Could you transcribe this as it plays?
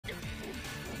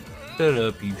Shut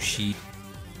up, you sheep.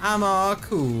 I'm all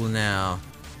cool now.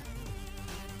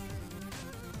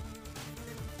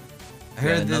 I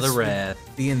heard Another this wrath.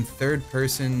 would be in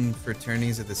third-person for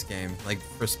tourneys of this game, like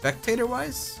for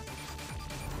spectator-wise.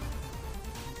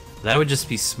 That would just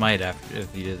be Smite after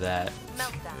if you did that.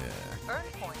 Meltdown. Yeah. Earn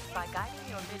points by guiding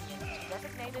your minions to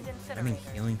designated incinerators I mean,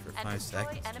 healing for and 5 destroy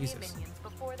seconds. enemy Jesus. minions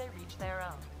before they reach their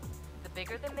own. The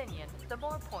bigger the minion, the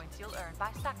more points you'll earn by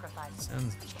sacrificing.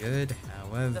 Sounds good.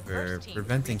 However, first team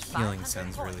preventing reach healing 500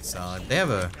 sounds really points. solid. They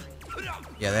have a,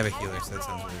 yeah, they have a healer, so that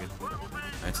sounds really good. All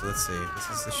right, so let's see. This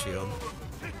is the shield,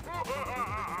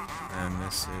 and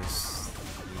this is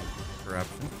the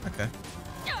corruption. Okay.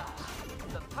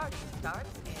 The party starts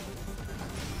in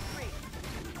 3,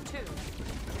 2,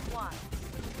 1.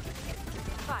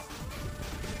 Fight.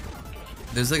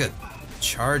 There's like a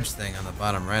charge thing on the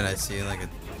bottom right. I see like a,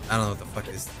 I don't know what the fuck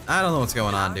is. I don't know what's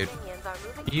going on, dude. Minions are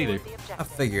moving Either. toward the I'll objective.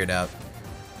 figure it out.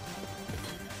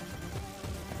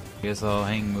 Guess I'll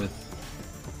hang with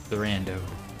the rando.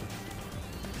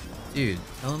 Dude,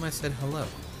 tell him I said hello.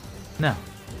 No.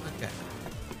 Okay.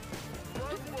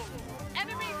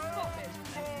 Enemy spotted.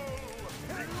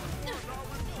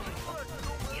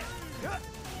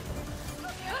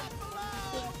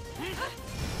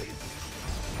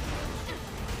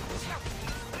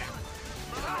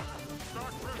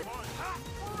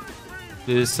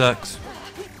 This sucks.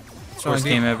 Worst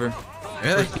game ever.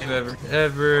 Really? Worst game ever.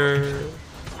 Ever.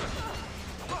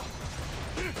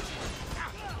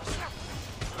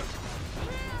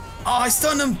 Oh, I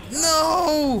stunned him!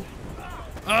 No!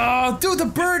 Oh, dude, the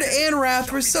bird and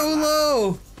Wrath were so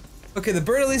low! Okay, the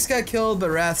bird at least got killed, but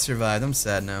Wrath survived. I'm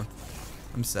sad now.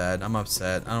 I'm sad. I'm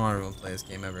upset. I don't want to play this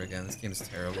game ever again. This game is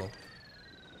terrible.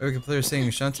 Maybe we could play a singing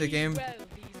Shantae game?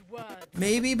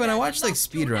 Maybe, but I watched like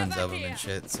speedruns of them and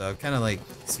shit, so I've kind of like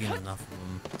seen enough of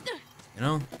them. You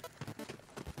know?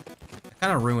 It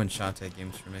kind of ruined Shantae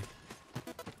games for me.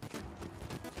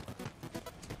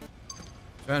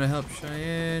 Trying to help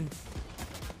Cheyenne.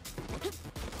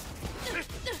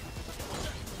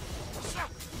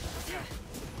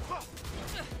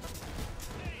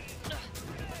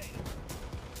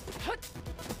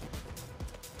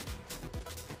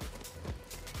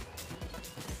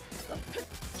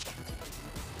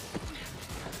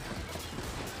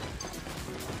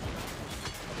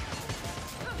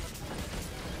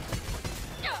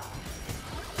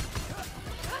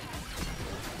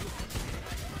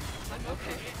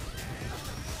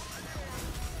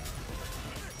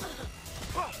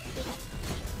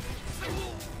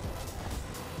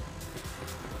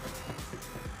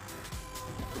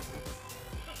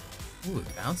 Ooh,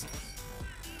 it bounces.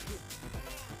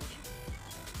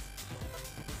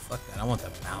 Fuck that, I want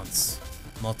that bounce.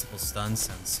 Multiple stuns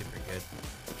sounds super good.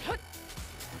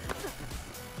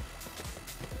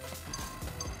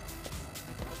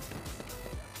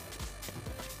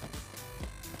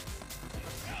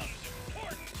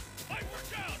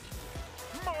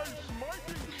 My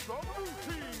smiting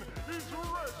subroutine is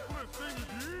restless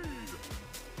indeed.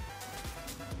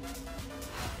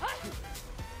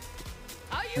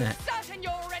 Are you certain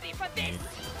you're ready for this?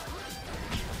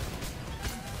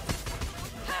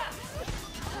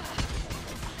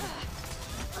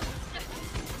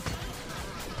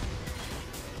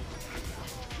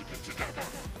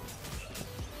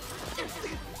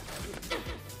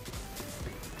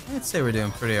 I'd say we're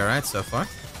doing pretty alright so far.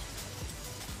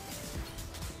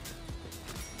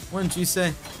 What did you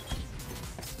say?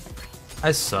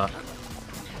 I suck.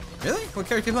 Really? What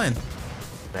character you playing?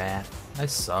 That. I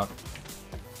suck.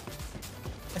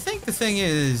 I think the thing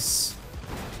is,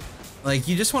 like,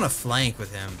 you just want to flank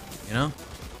with him, you know?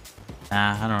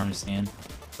 Nah, I don't understand.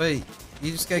 But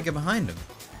you just gotta get behind him.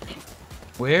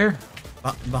 Where?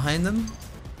 Behind them?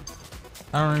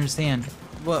 I don't understand.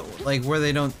 What, like where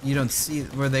they don't, you don't see,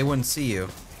 where they wouldn't see you?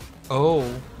 Oh.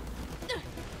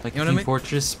 Like You know what I Team mean?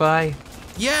 Fortress Spy?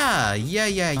 Yeah, yeah,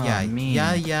 Aw,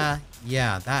 man.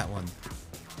 yeah, that one.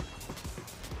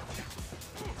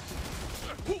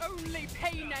 Only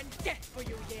pain and death for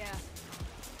you here.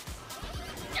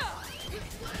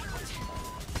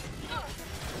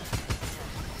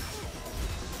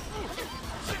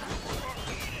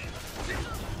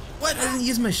 What? I didn't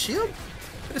use my shield?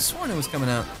 Could have sworn it was coming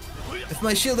out. If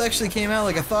my shield actually came out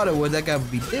like I thought it would, that guy would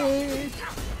be dead.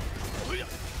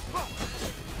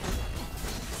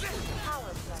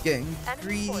 It's getting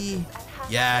greedy.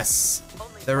 Yes!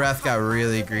 The Wrath got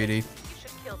really greedy. You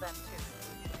should kill them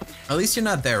too. At least you're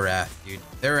not their Wrath, dude.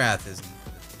 Their Wrath isn't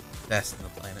the best on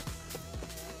the planet.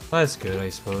 Well, that's good, I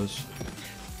suppose.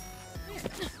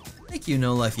 Thank you,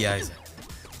 No Life Yiza.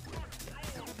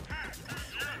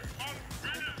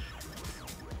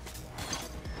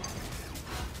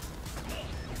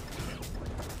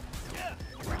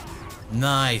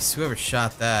 Nice. Whoever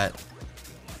shot that.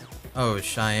 Oh, it was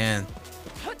Cheyenne.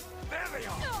 There they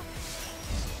are.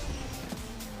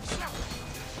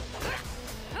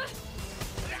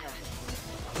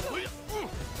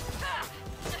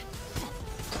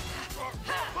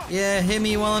 Yeah, hit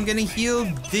me while I'm getting healed,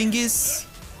 dingus.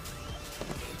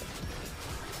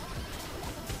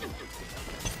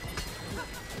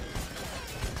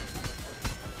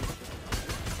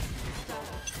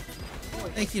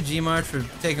 Thank you, G-March, for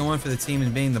taking one for the team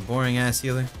and being the boring ass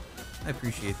healer. I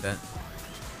appreciate that.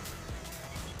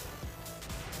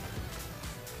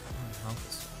 Health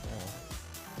is full.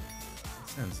 That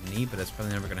sounds neat, but that's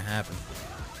probably never gonna happen.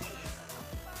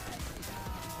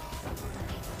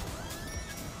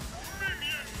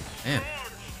 Man.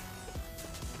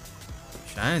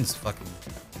 Cheyenne's fucking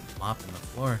mopping the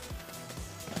floor.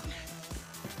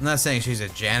 I'm not saying she's a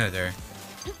janitor.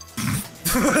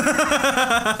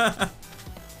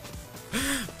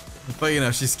 But you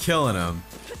know, she's killing him.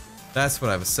 That's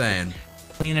what I was saying.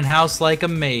 Cleaning house like a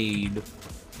maid.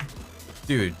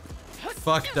 Dude,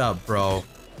 fucked up, bro.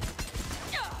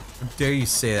 How dare you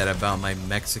say that about my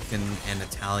Mexican and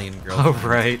Italian girlfriend? Oh,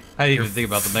 right. I didn't even think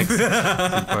about the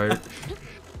Mexican part.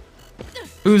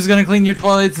 Who's gonna clean your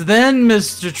toilets then,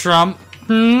 Mr. Trump?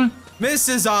 Hmm?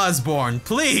 Mrs. Osborne,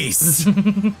 please!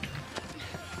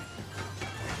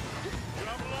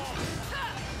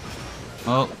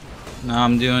 Well, now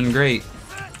I'm doing great.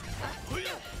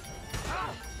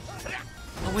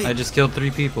 Oh, wait. I just killed 3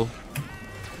 people.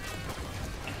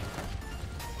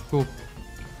 Cool.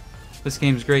 This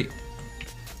game's great.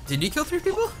 Did you kill 3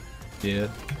 people? Yeah.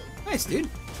 Nice, dude.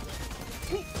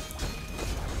 Do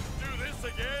this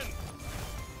again.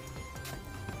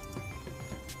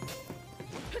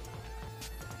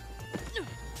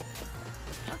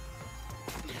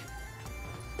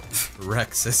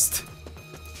 Rexist.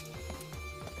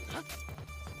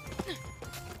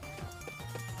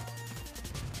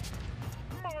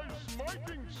 My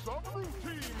smiting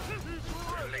subroutine is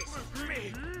restless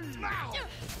indeed. Now.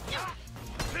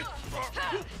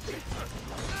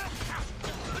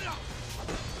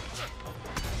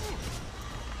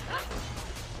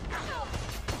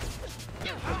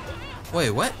 Wait,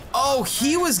 what? Oh,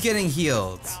 he was getting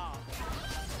healed.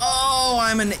 Oh,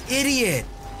 I'm an idiot.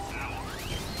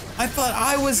 I thought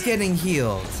I was getting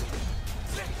healed.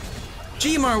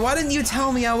 Gmar, why didn't you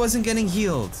tell me I wasn't getting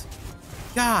healed?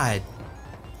 God.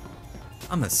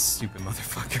 I'm a stupid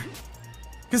motherfucker.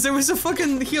 Because there was a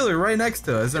fucking healer right next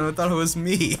to us and I thought it was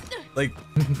me. Like,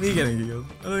 me getting healed.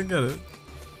 I don't get it.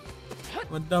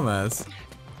 I'm a dumbass.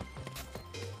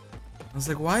 I was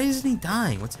like, why isn't he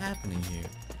dying? What's happening here?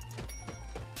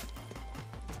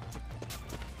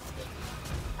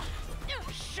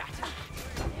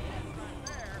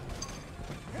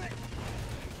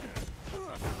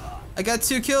 I got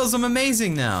 2 kills, I'm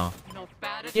amazing now. Not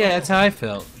bad at Yeah, all. that's how I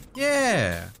felt.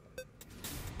 Yeah.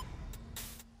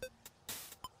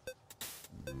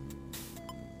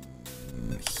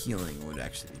 Healing would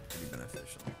actually be pretty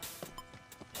beneficial.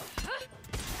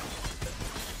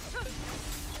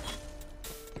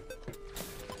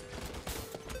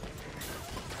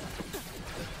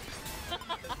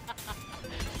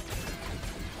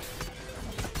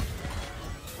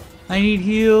 I need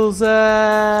heals.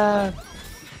 I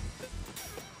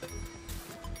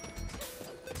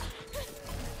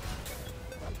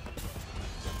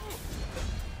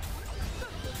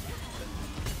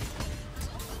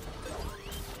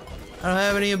don't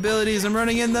have any abilities. I'm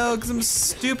running in though because I'm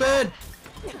stupid.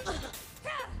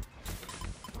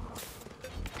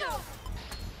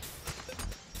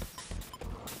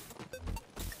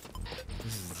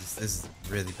 This is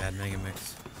really bad Mega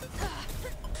Mix.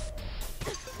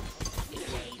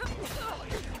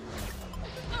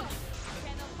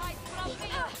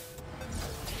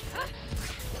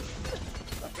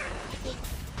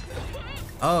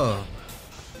 Oh,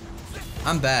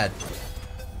 I'm bad.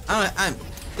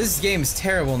 This game is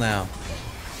terrible now.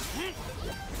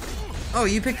 Oh,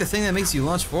 you picked the thing that makes you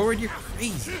launch forward? You're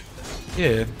crazy.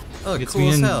 Yeah. Oh, Gets cool me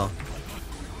as in- hell.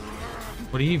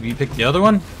 What do you picked the other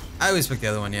one? I always pick the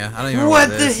other one, yeah. I don't even remember What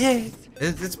what the it is.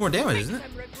 heck? It's more damage, isn't it? I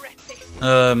regret this.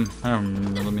 I don't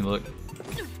remember. Let me look.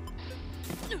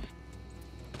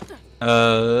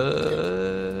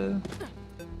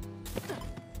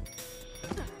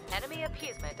 Enemy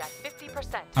appeasement at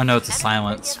 50%. I know it's a Enemy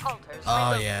silence. minion altars Oh,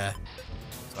 relocated. yeah.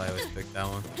 So I always pick that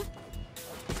one.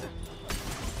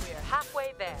 We're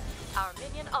halfway there. Our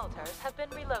minion altars have been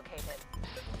relocated.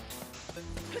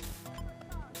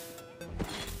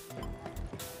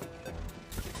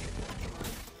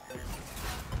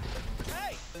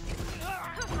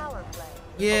 Power play.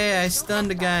 Yeah, I stunned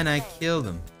a guy and I killed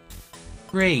him.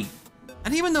 Great. I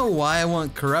don't even know why I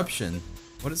want corruption.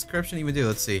 What does corruption even do?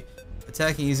 Let's see.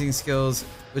 Attacking using skills,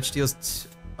 which deals.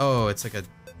 Oh, it's like a.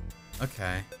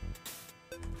 Okay.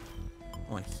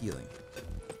 I want healing.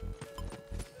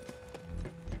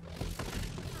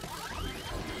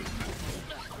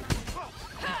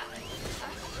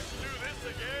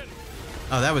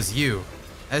 Oh, that was you.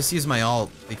 I just used my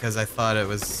ult because I thought it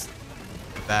was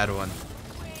a bad one.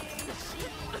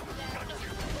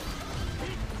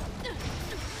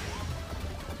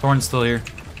 Thorn's still here.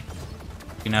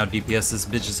 You can now DPS this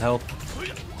bitch's health.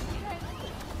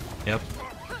 Yep.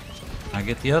 I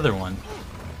get the other one.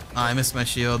 Oh, I missed my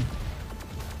shield.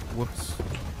 Whoops.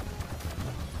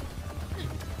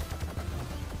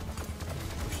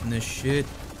 Pushing this shit.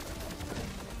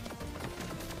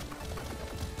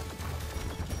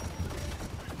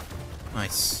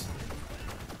 Nice.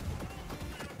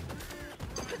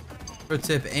 Pro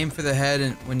tip, aim for the head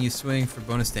and when you swing for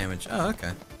bonus damage. Oh,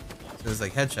 okay. So there's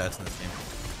like headshots in this game.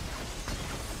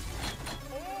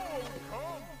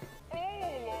 All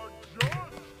are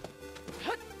judged.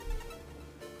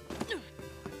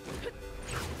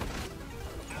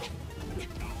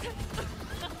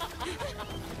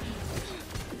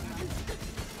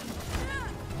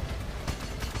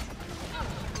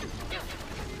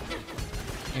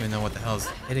 I don't even know what the hell is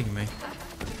hitting me.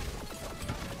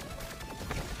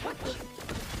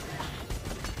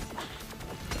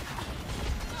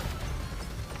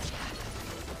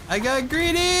 I got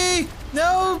greedy!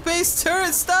 No, base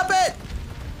turret, stop it!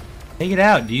 Take it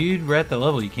out, dude. We're at the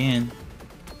level you can.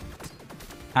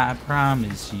 I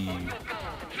promise you. I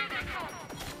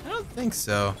don't think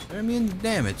so. They're immune to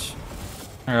damage.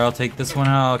 Alright, I'll take this one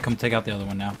out. I'll come take out the other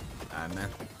one now. Alright, man.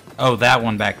 Oh, that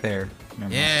one back there. Never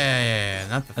mind. Yeah,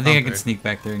 not the I think I thumper. can sneak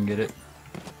back there and get it.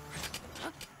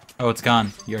 Oh, it's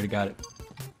gone. You already got it.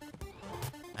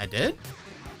 I did?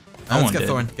 No let's one get did.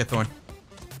 Thorn. Get Thorn.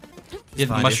 Get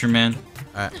the fine, mushroom man.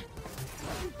 Alright.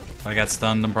 I got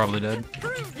stunned. I'm probably dead.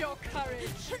 Prove your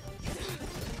courage.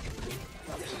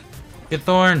 Get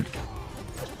Thorn.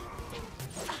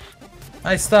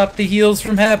 I stopped the heals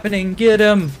from happening. Get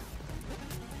him.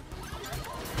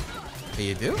 Do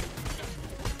you do?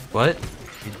 What?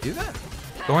 You do that?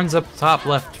 Thorn's up top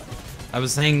left. I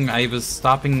was saying I was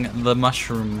stopping the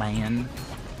mushroom man.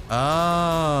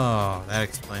 Oh, that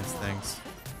explains things.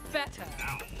 Better.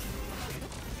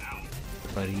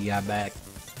 But he got back.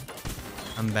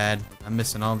 I'm bad. I'm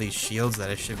missing all these shields that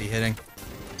I should be hitting.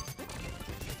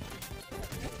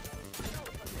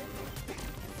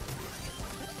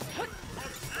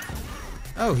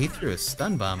 Oh, he threw a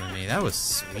stun bomb at me. That was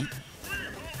sweet.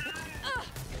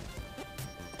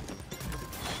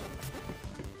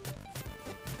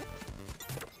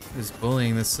 Who's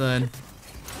bullying the sun?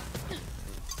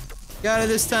 Got it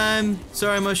this time.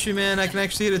 Sorry, Mushroom Man. I can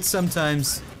actually hit it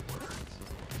sometimes.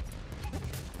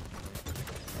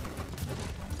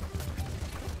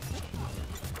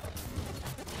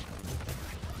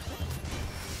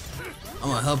 I'm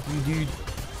gonna help you, dude.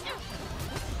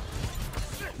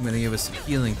 I'm gonna give us some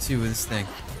healing too with this thing.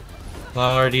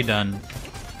 Already done.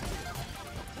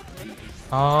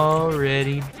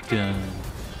 Already done.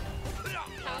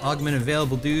 Augment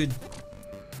available, dude.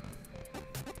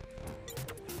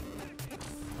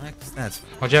 That's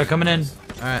Watch out, coming in.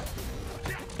 alright.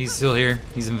 He's still here.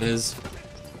 He's invis.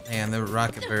 And the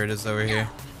rocket bird is over here.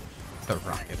 The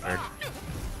rocket bird.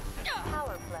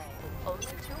 Power play. Only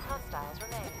 2 hostiles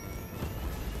remain.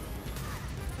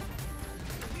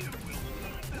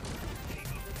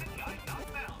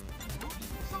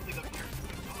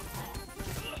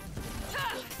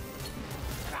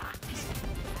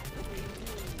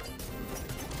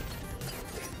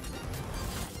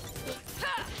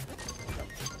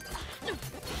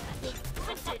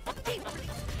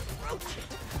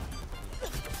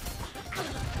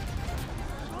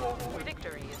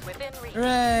 Victory is within reach.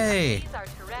 Hooray! These are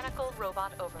tyrannical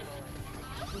robot overlords.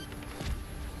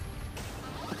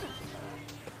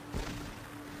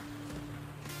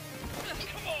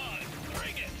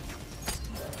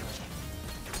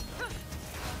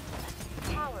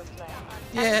 Power play.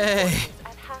 Yay!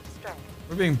 At half strength.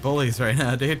 We're being bullies right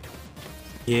now, dude.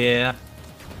 Yeah.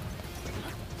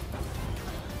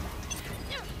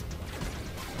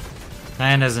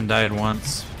 Diane hasn't died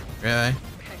once. Really?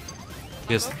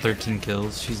 She has 13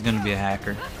 kills. She's gonna be a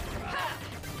hacker.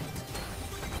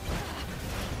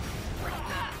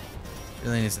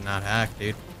 Really needs to not hack,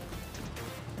 dude.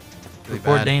 Really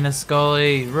Report bad. Dana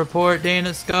Scully. Report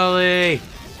Dana Scully.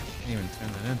 Can't even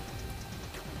turn that in.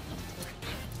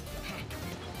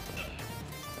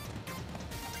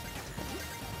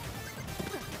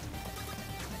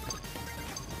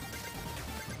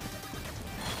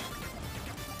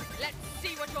 Let's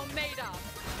you're made of.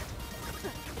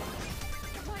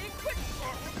 My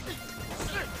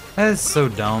equipment. That is so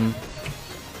dumb.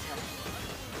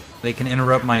 They can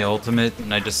interrupt my ultimate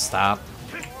and I just stop.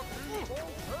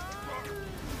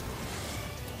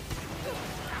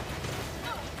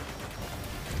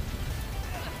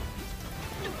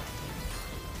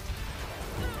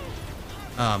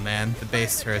 Oh man, the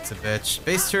base turret's a bitch.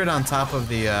 Base turret on top of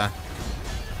the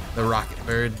rocket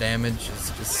bird damage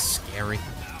is just scary.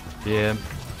 Yeah.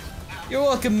 You're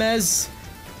welcome, Mez.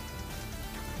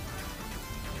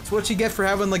 It's what you get for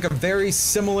having like a very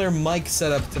similar mic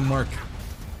setup to Mark.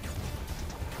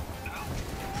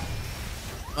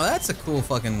 Oh, that's a cool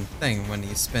fucking thing when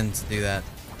you spin to do that.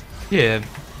 Yeah.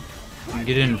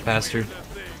 Get in faster.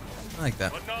 I like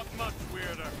that. But not much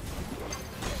weirder.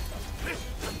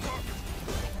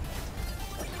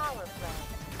 Power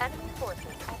play. Enemy forces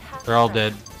at half They're all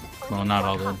strength. dead. Well, not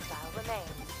all dead. Hostile remains.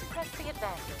 Press the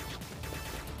advantage.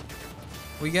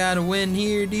 We gotta win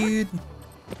here, dude.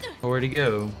 Where'd he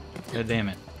go? God damn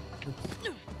it.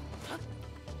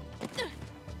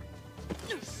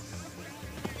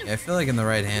 Yeah, I feel like in the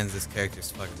right hands, this character's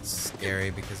fucking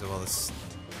scary because of all this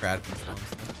crowd control and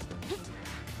stuff.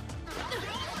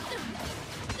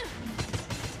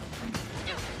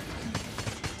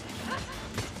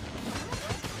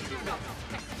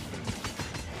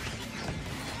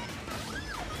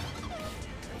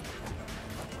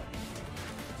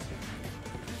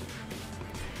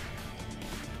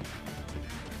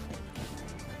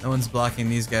 No one's blocking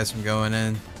these guys from going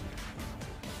in.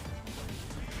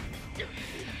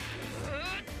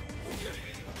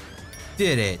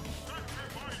 Did it.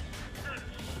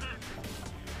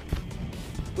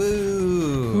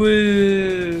 Woo.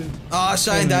 Woo! Oh,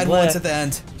 Shine died once at the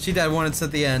end. She died once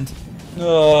at the end.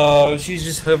 Oh, she's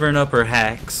just hovering up her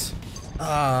hacks.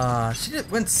 She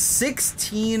went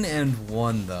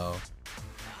 16-1 though.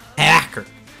 Hacker.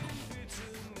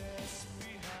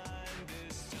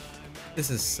 This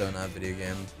is so not video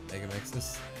game Mega Mix.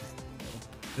 This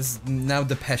is now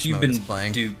Depeche You've Mode been is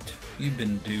playing. duped. You've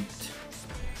been duped.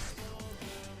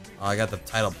 Oh, I got the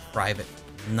title private.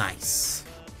 Nice.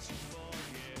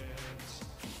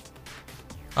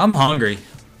 I'm hungry.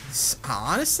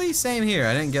 Honestly, same here.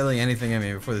 I didn't get like anything in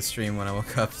me before the stream when I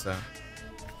woke up, so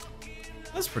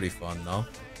that's pretty fun though.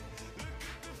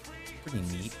 Pretty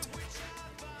neat.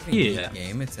 Pretty Yeah. neat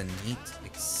game. It's a neat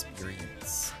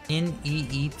experience.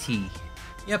 N-E-E-T.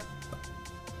 Yep.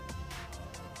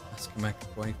 Oscar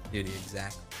McAvoy Beauty,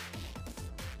 exactly.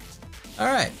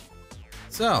 Alright.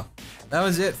 So, that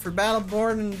was it for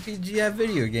Battleborn and TGI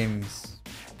video games.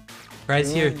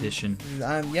 Prize here edition.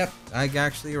 Yep, I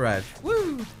actually arrived.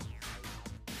 Woo!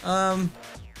 I'm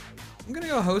gonna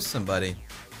go host somebody.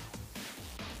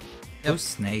 Yep.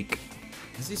 Snake.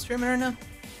 Is he streaming right now?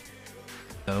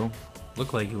 So,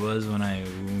 looked like he was when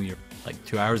we were like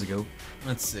 2 hours ago.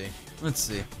 Let's see. Let's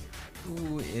see.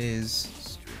 Who is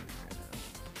streaming right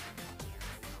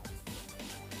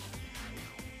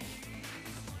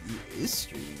now? He is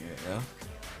streaming right now.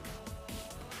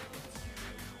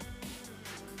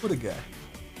 What a guy.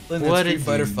 Playing What Street a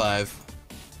Fighter dude. 5.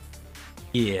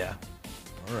 Yeah.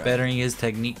 Alright. Bettering his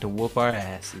technique to whoop our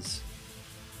asses.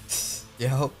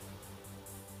 Yep.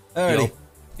 Alrighty. Yep.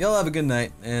 Y'all have a good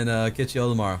night and catch y'all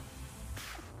tomorrow.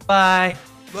 Bye.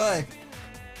 Bye.